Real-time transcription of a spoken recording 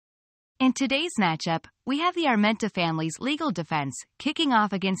In today's matchup, we have the Armenta family's legal defense kicking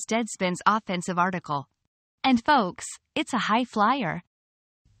off against Deadspin's offensive article. And folks, it's a high flyer.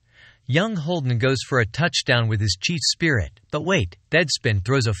 Young Holden goes for a touchdown with his chief spirit, but wait, Deadspin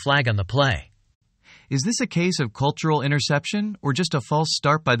throws a flag on the play. Is this a case of cultural interception or just a false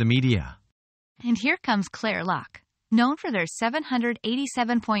start by the media? And here comes Claire Locke, known for their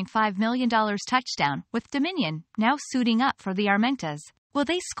 $787.5 million touchdown with Dominion, now suiting up for the Armentas. Will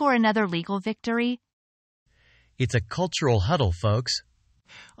they score another legal victory? It's a cultural huddle, folks.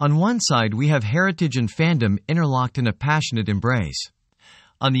 On one side, we have heritage and fandom interlocked in a passionate embrace.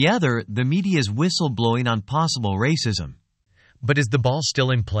 On the other, the media's whistleblowing on possible racism. But is the ball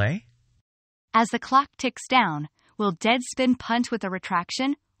still in play? As the clock ticks down, will Deadspin punt with a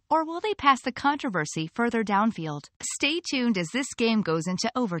retraction, or will they pass the controversy further downfield? Stay tuned as this game goes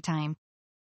into overtime.